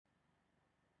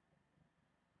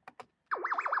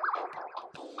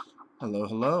Hello,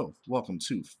 hello. Welcome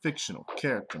to Fictional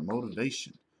Character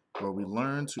Motivation, where we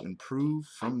learn to improve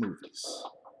from movies.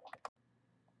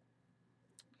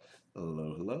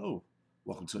 Hello, hello.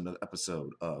 Welcome to another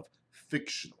episode of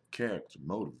Fictional Character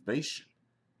Motivation.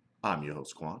 I'm your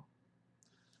host, Quan.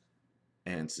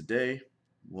 And today,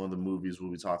 one of the movies we'll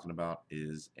be talking about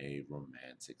is a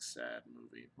romantic, sad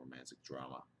movie, romantic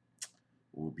drama.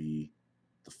 It will be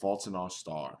The Fault in Our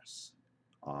Stars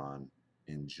on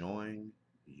Enjoying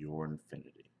Your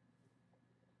Infinity.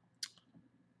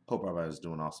 Hope everybody's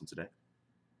doing awesome today.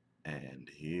 And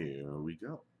here we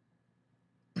go.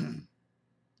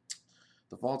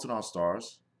 The Fault in Our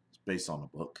Stars is based on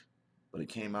a book, but it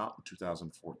came out in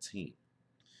 2014.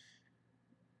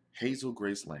 Hazel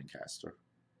Grace Lancaster,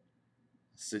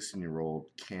 a 16-year-old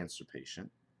cancer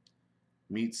patient,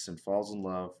 meets and falls in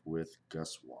love with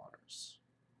Gus Waters.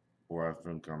 Or I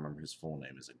think I remember his full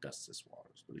name is Augustus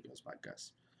Waters, but he goes by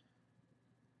Gus.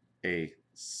 A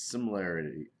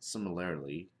similarly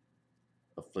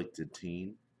afflicted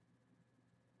teen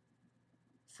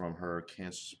from her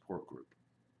cancer support group.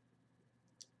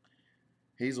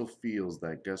 Hazel feels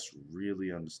that Gus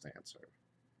really understands her.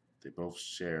 They both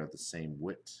share the same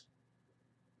wit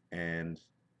and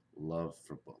love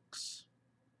for books,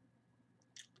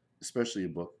 especially a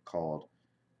book called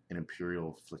An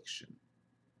Imperial Affliction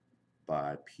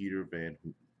by Peter Van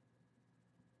Houten.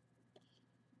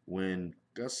 When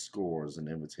Gus scores an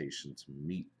invitation to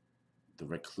meet the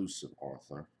reclusive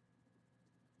Arthur,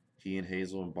 he and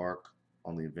Hazel embark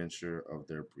on the adventure of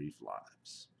their brief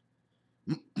lives.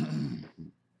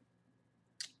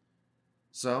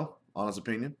 So, honest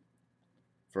opinion.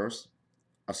 First,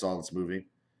 I saw this movie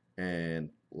and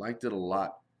liked it a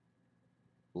lot.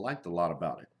 Liked a lot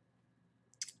about it.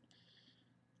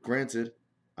 Granted,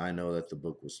 I know that the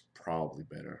book was probably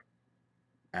better,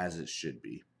 as it should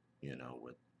be,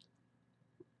 with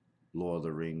Lord of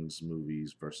the Rings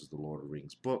movies versus the Lord of the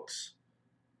Rings books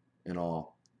and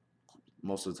all.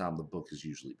 Most of the time, the book is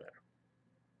usually better.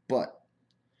 But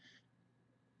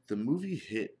the movie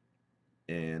hit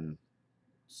in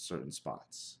certain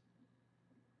spots.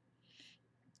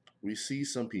 We see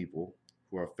some people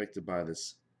who are affected by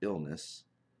this illness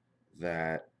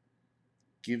that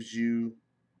gives you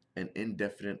an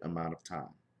indefinite amount of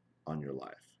time on your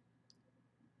life.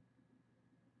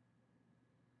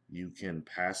 You can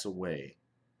pass away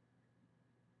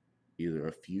either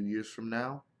a few years from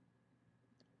now,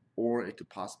 or it could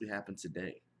possibly happen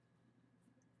today.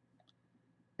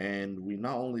 And we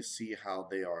not only see how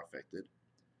they are affected,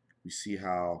 we see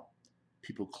how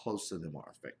people close to them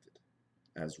are affected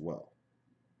as well.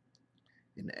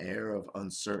 An air of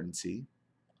uncertainty,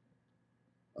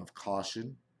 of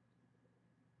caution,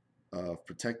 of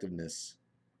protectiveness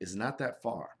is not that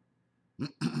far.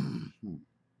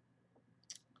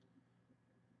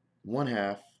 One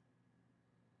half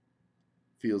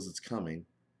feels it's coming,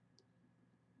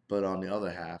 but on the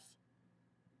other half,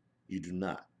 you do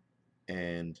not.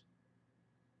 And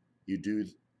you do,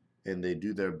 and they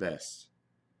do their best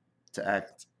to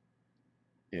act,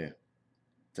 to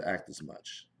act as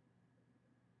much.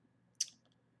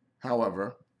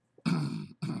 However,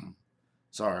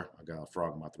 sorry, I got a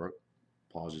frog in my throat.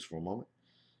 Apologies for a moment.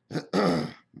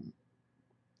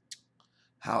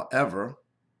 However,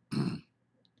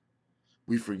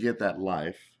 we forget that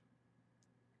life,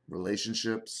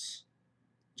 relationships,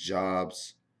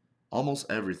 jobs,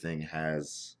 almost everything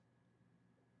has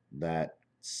that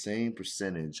same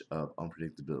percentage of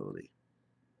unpredictability.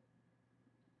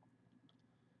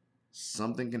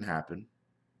 Something can happen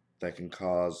that can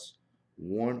cause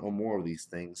one or more of these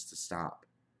things to stop,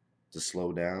 to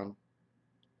slow down,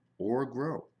 or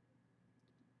grow.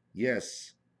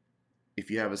 Yes,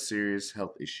 if you have a serious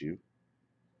health issue,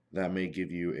 that may give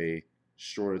you a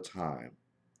shorter time,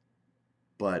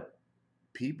 but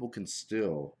people can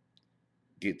still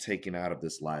get taken out of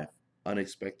this life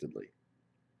unexpectedly.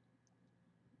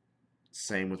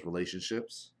 Same with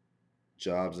relationships,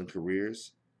 jobs, and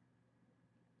careers.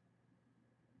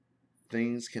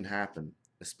 Things can happen,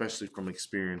 especially from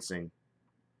experiencing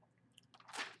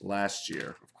last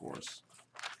year, of course,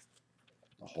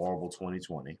 the horrible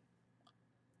 2020,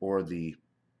 or the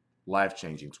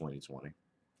life-changing 2020.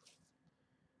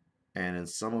 And in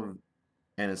some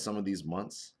of these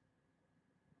months,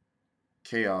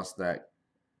 chaos that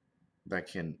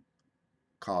can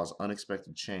cause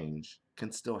unexpected change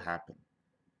can still happen.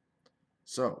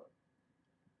 So,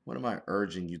 what am I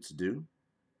urging you to do?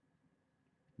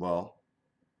 Well,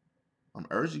 I'm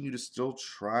urging you to still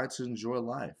try to enjoy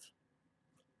life.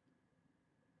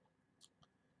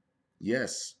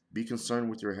 Yes, be concerned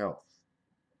with your health.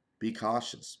 Be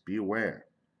cautious, be aware.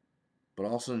 but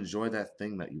also enjoy that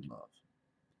thing that you love.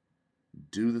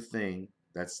 Do the thing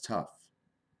that's tough,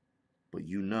 but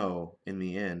you know in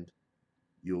the end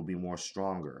you'll be more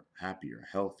stronger, happier,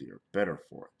 healthier, better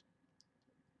for it.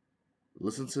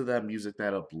 Listen to that music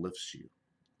that uplifts you,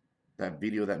 that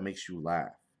video that makes you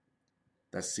laugh,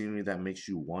 that scenery that makes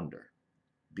you wonder.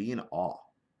 Be in awe.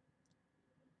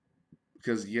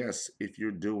 Because, yes, if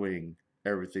you're doing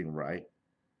everything right,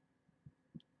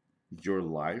 your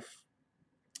life,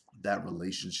 that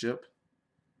relationship,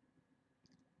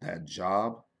 that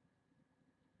job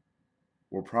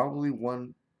will probably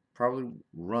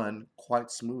run quite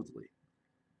smoothly.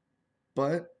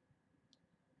 But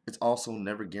it's also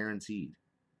never guaranteed.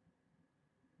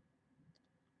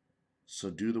 So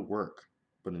do the work,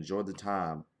 but enjoy the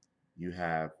time you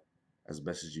have as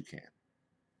best as you can.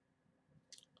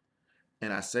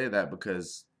 And I say that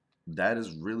because that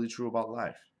is really true about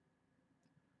life.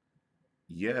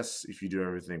 Yes, if you do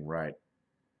everything right,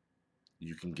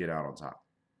 you can get out on top.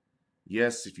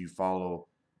 Yes, if you follow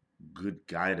good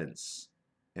guidance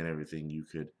and everything, you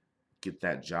could get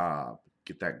that job,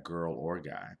 get that girl or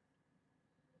guy,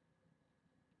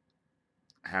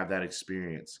 have that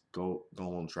experience, go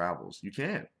on travels. You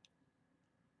can.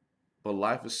 But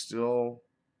life is still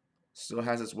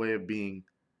has its way of being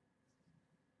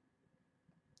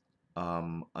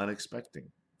unexpected,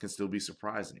 can still be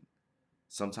surprising.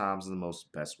 Sometimes in the most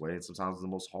best way and sometimes in the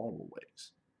most horrible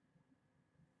ways.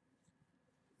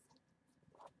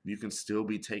 You can still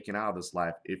be taken out of this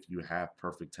life if you have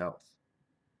perfect health.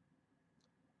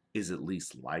 Is it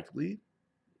least likely?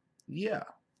 Yeah,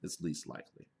 it's least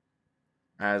likely.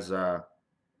 As as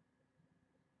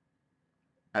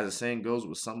the saying goes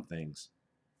with some things,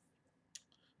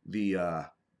 the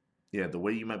the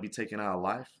way you might be taken out of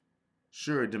life,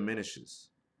 sure it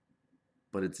diminishes,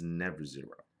 but it's never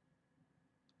zero.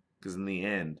 Because in the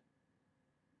end,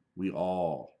 we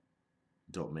all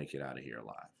don't make it out of here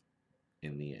alive.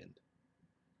 In the end,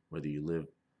 whether you live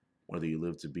whether you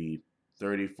live to be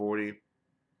 30, 40,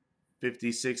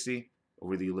 50, 60, or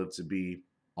whether you live to be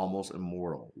almost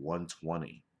immortal,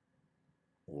 120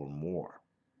 or more.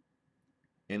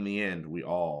 In the end, we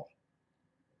all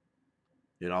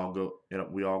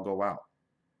go out.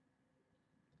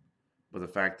 But the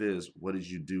fact is, what did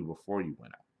you do before you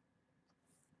went out?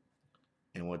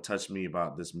 And what touched me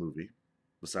about this movie,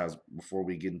 besides before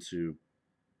we get into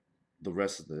the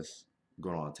rest of this,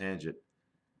 going on a tangent,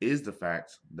 is the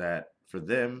fact that for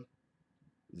them,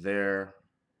 their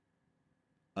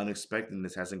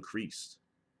unexpectedness has increased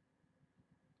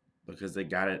because they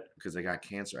got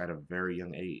cancer at a very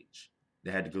young age.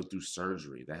 They had to go through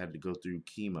surgery. They had to go through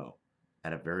chemo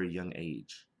at a very young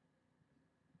age.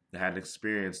 They had to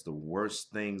experience the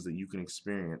worst things that you can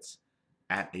experience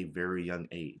at a very young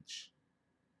age.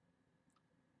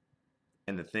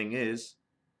 And the thing is,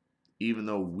 even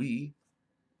though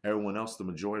everyone else, the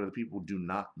majority of the people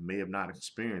may have not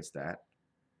experienced that,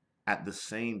 at the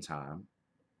same time,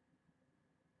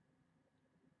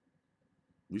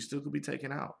 we still could be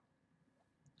taken out.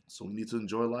 So we need to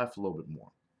enjoy life a little bit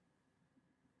more.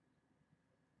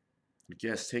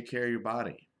 Yes, take care of your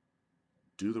body.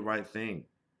 Do the right thing.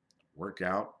 Work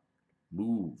out,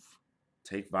 move,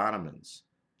 take vitamins.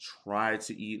 Try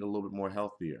to eat a little bit more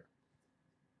healthier.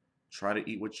 Try to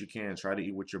eat what you can. Try to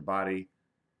eat what your body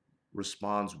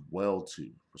responds well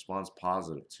to, responds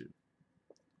positive to.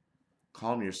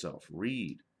 Calm yourself.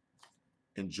 Read.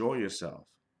 Enjoy yourself.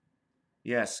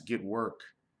 Yes, get work.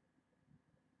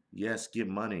 Yes, get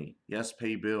money. Yes,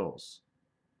 pay bills.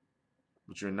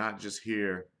 But you're not just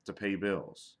here to pay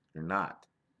bills. You're not.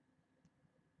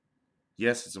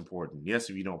 Yes, it's important. Yes,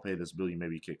 if you don't pay this bill, you may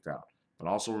be kicked out. But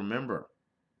also remember,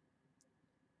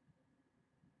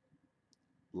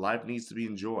 life needs to be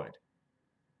enjoyed.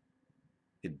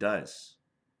 It does,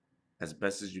 as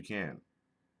best as you can.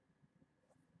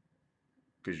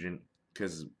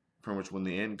 Because pretty much when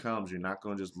the end comes, you're not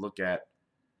going to just look at,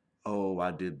 oh,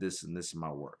 I did this and this in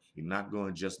my work. You're not going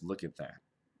to just look at that.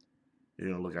 You're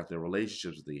going to look at the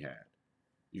relationships that you had.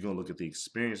 You're going to look at the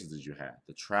experiences that you had,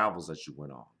 the travels that you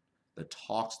went on, the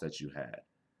talks that you had,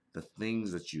 the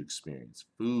things that you experienced,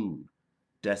 food,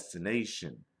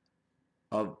 destination,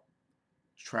 of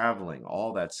traveling,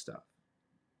 all that stuff.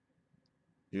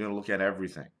 You're going to look at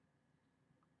everything.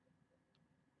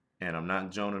 And I'm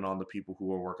not joning on the people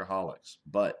who are workaholics,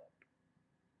 but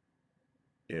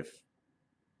if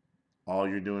all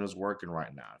you're doing is working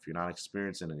right now, if you're not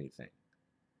experiencing anything,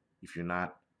 if you're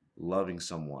not loving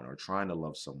someone or trying to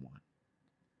love someone,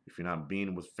 if you're not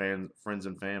being with friends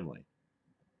and family,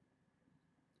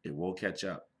 it will catch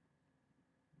up.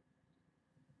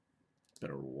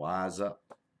 Better wise up.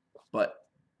 But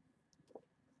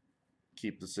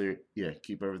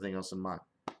keep everything else in mind.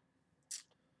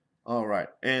 All right,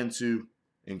 and to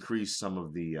increase some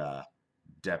of the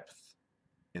depth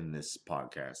in this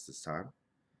podcast this time,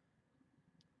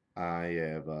 I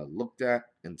have looked at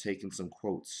and taken some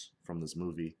quotes from this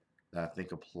movie that I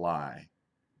think apply,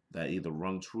 that either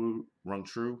rung true,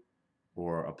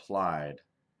 or applied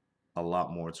a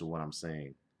lot more to what I'm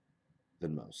saying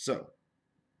than most. So,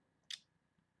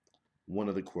 one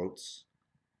of the quotes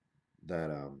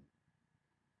that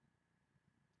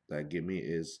that get me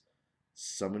is,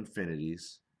 "Some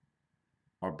infinities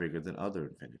are bigger than other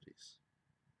infinities."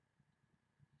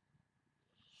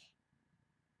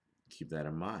 Keep that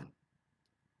in mind.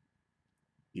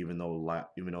 Even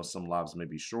though some lives may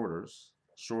be shorter,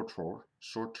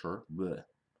 bleh,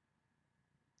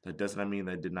 that does not mean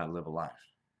they did not live a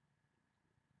life.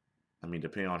 I mean,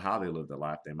 depending on how they lived their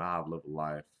life, they might have lived a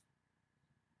life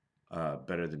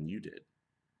better than you did.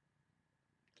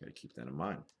 Got to keep that in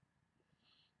mind.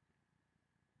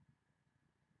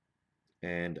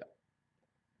 And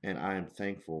I am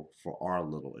thankful for our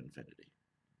little infinity.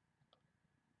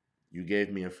 You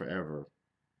gave me a forever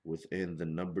within the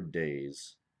numbered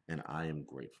days, and I am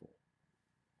grateful.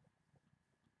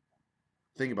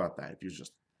 Think about that. If you're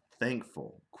just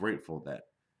thankful, grateful that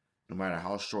no matter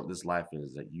how short this life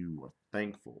is, that you are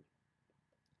thankful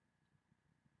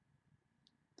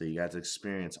that you got to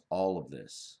experience all of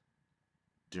this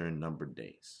during numbered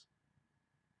days.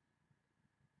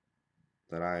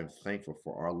 That I am thankful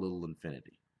for our little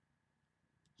infinity.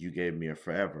 You gave me a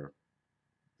forever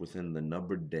within the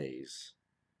numbered days,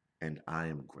 and I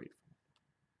am grateful.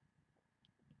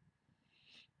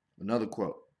 Another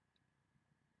quote.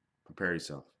 Prepare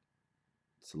yourself.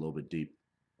 It's a little bit deep,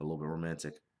 a little bit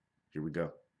romantic. Here we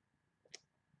go.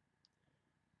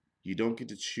 You don't get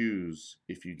to choose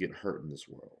if you get hurt in this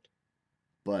world,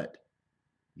 but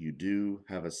you do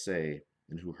have a say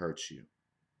in who hurts you.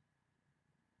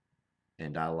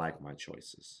 And I like my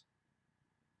choices.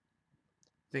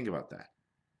 Think about that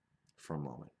for a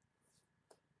moment.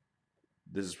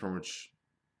 This is pretty much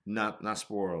not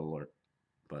spoiler alert,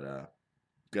 but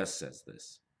Gus says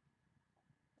this.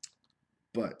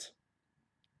 But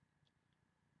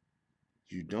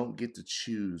you don't get to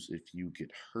choose if you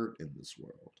get hurt in this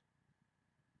world,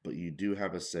 but you do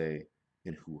have a say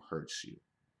in who hurts you.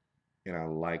 And I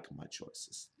like my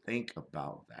choices. Think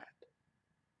about that.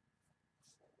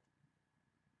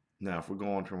 Now, if we're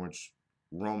going pretty much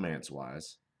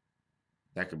romance-wise,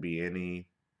 that could be any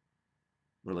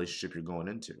relationship you're going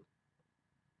into.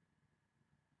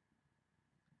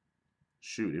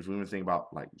 Shoot, if we even think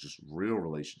about like just real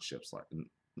relationships, like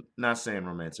not saying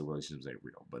romantic relationships ain't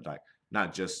real, but like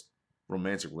not just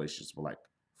romantic relationships, but like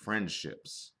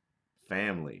friendships,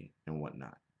 family, and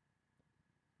whatnot.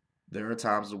 There are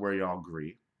times where y'all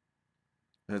agree.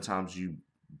 There are times you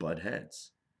butt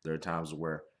heads. There are times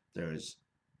where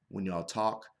when y'all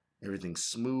talk, everything's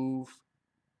smooth.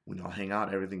 When y'all hang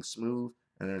out, everything's smooth.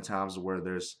 And there are times where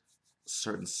there's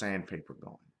certain sandpaper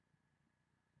going.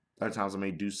 There are times I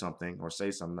may do something or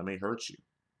say something that may hurt you.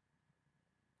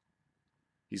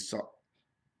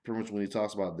 Pretty much when he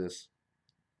talks about this,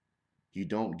 you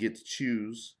don't get to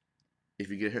choose if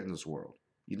you get hit in this world.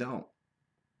 You don't.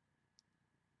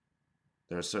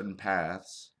 There are certain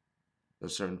paths, there are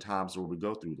certain times where we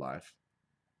go through life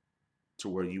to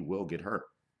where you will get hurt.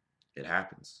 It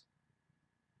happens.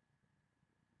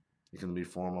 It can be a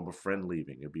form of a friend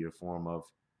leaving. It can be a form of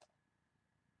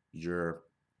your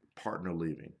partner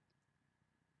leaving.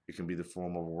 It can be the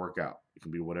form of a workout. It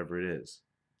can be whatever it is.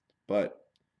 But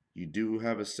you do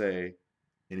have a say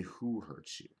in who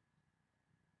hurts you.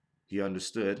 He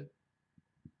understood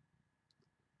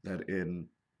that in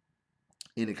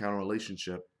any kind of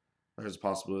relationship, there's a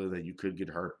possibility that you could get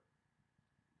hurt.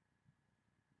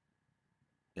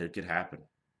 It could happen.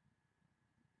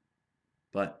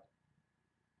 But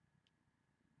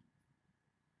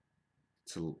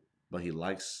he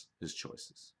likes his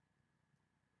choices.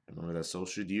 And remember that so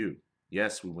should you.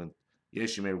 Yes, you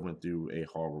may have went through a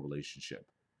horrible relationship.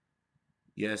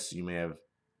 Yes, you may have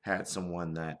had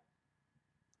someone that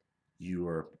you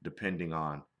were depending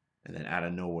on, and then out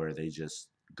of nowhere they just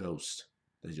ghost.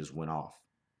 They just went off.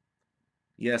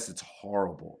 Yes, it's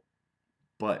horrible,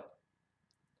 but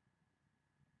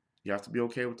you have to be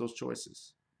okay with those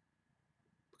choices,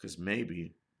 because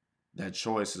maybe that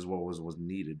choice is what was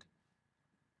needed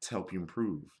to help you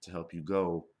improve, to help you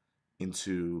go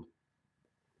into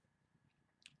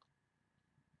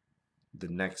the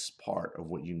next part of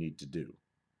what you need to do,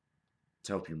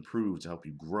 to help you improve, to help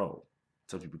you grow,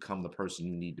 to help you become the person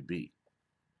you need to be.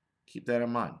 Keep that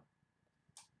in mind.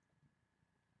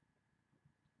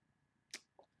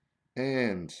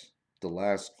 And The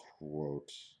last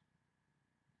quote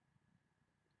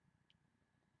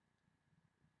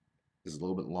is a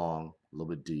little bit long, a little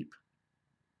bit deep,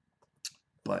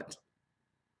 but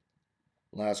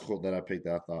last quote that I picked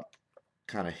that I thought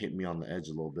kind of hit me on the edge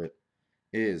a little bit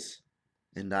is,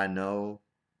 and I know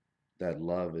that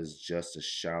love is just a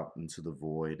shout into the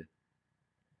void,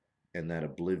 and that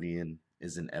oblivion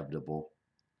is inevitable,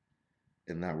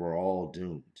 and that we're all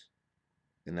doomed,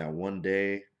 and that one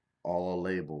day all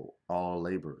our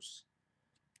labors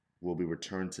will be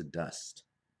returned to dust.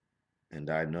 And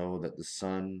I know that the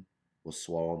sun will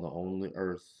swallow the only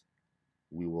earth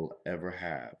we will ever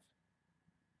have,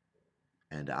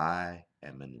 and I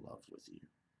am in love with you.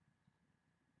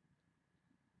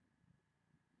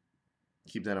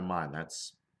 Keep that in mind.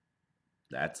 That's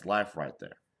life right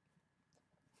there.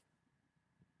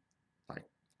 Like,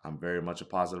 I'm very much a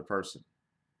positive person,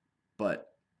 but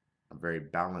I'm very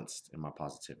balanced in my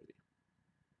positivity.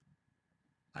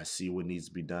 I see what needs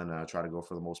to be done and I try to go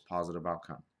for the most positive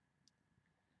outcome.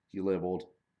 He labeled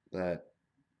that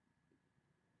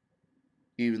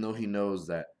even though he knows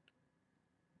that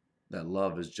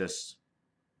love is just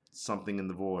something in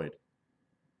the void,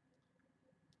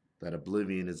 that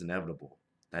oblivion is inevitable,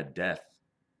 that death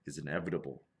is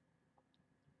inevitable,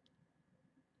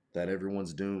 that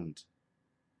everyone's doomed,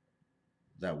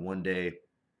 that one day,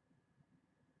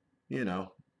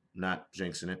 not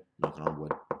jinxing it, knocking on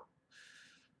wood,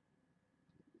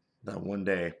 that one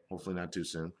day, hopefully not too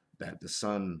soon, that the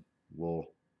sun will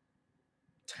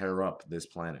tear up this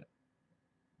planet.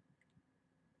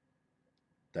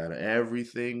 That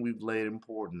everything we've laid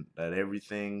important, that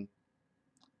everything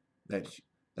that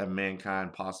that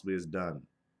mankind possibly has done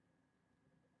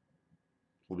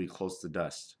will be close to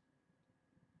dust.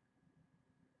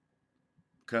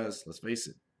 Because let's face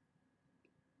it,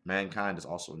 mankind is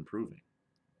also improving.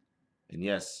 And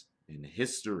yes, in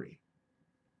history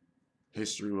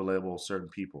will label certain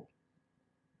people.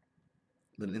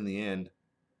 But in the end,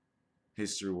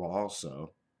 history will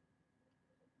also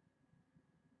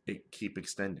keep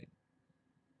extending.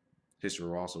 History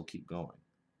will also keep going.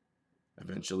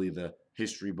 Eventually, the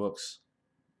history books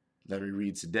that we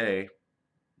read today,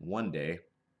 one day,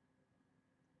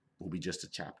 will be just a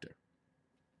chapter.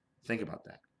 Think about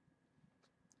that.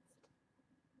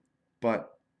 But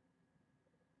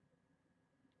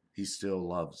he still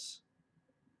loves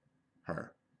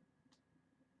her.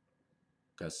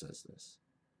 Gus says this.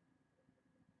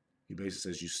 He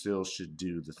basically says you still should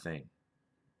do the thing.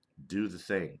 Do the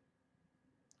thing.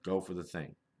 Go for the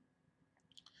thing.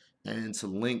 And to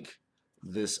link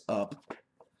this up,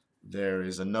 there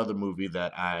is another movie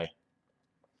that I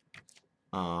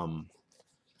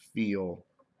feel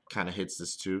kind of hits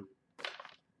this too.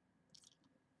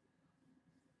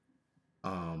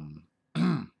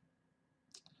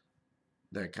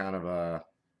 That kind of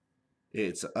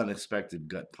it's an unexpected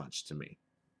gut punch to me,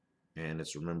 and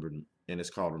it's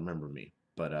called Remember Me.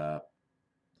 But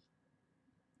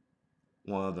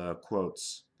one of the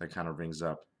quotes that kind of rings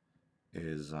up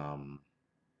is trying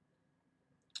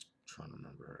to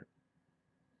remember it.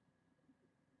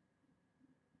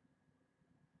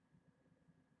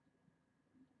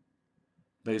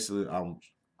 Basically, I'm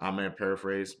gonna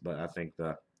paraphrase, but I think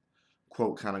the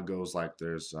quote kind of goes like,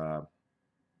 "There's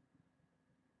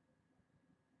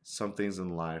some things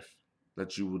in life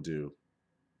that you will do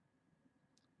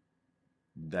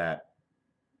that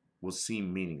will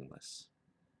seem meaningless,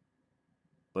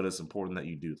 but it's important that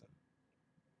you do them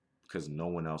because no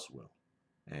one else will."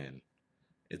 And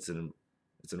it's an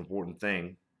important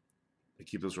thing to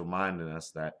keep us reminding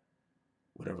us that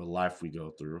whatever life we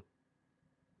go through,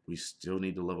 we still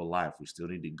need to live a life. We still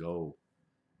need to go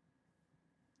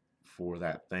for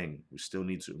that thing. We still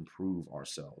need to improve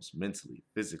ourselves mentally,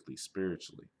 physically,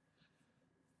 spiritually.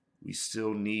 We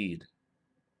still need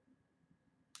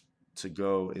to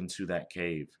go into that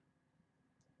cave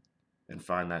and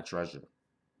find that treasure.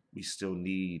 We still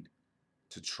need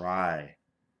to try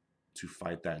to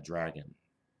fight that dragon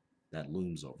that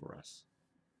looms over us.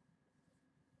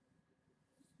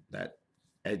 That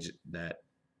eggs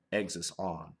us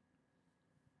on.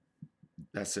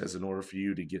 That says in order for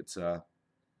you to get to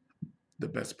the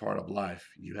best part of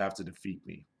life, you have to defeat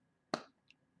me.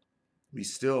 We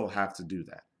still have to do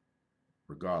that,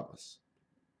 regardless.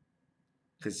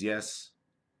 Because yes,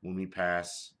 when we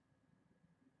pass,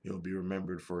 it'll be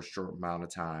remembered for a short amount of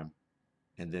time,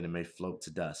 and then it may float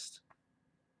to dust.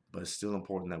 But it's still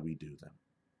important that we do them.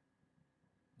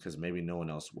 Because maybe no one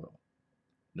else will.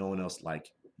 No one else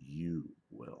like you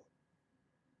will.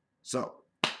 So,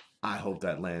 I hope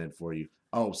that landed for you.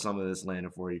 I hope some of this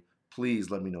landed for you. Please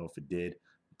let me know if it did.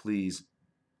 Please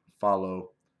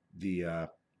follow the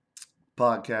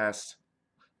podcast.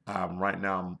 Right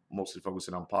now, I'm mostly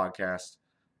focusing on podcasts.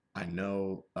 I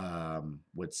know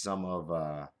with some of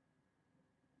the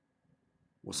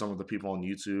people on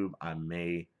YouTube, I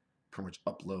may pretty much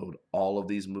upload all of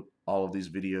these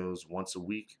videos once a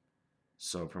week.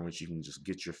 So pretty much you can just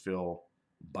get your fill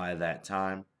by that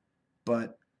time.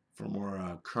 But for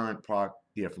more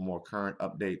for more current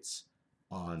updates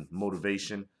on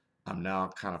motivation, I'm now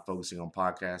kind of focusing on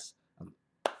podcasts. I'm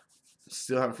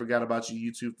still haven't forgot about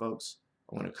you, YouTube folks.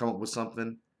 I want to come up with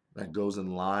something that goes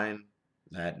in line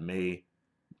that may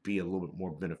be a little bit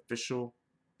more beneficial,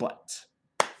 but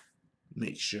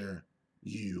make sure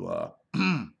you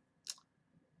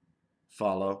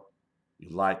follow,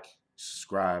 you like,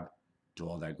 subscribe, do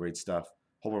all that great stuff.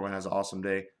 Hope everyone has an awesome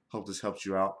day. Hope this helped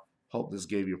you out. Hope this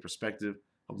gave you a perspective.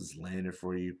 Hope this landed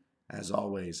for you. As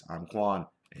always, I'm Quan,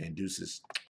 and deuces.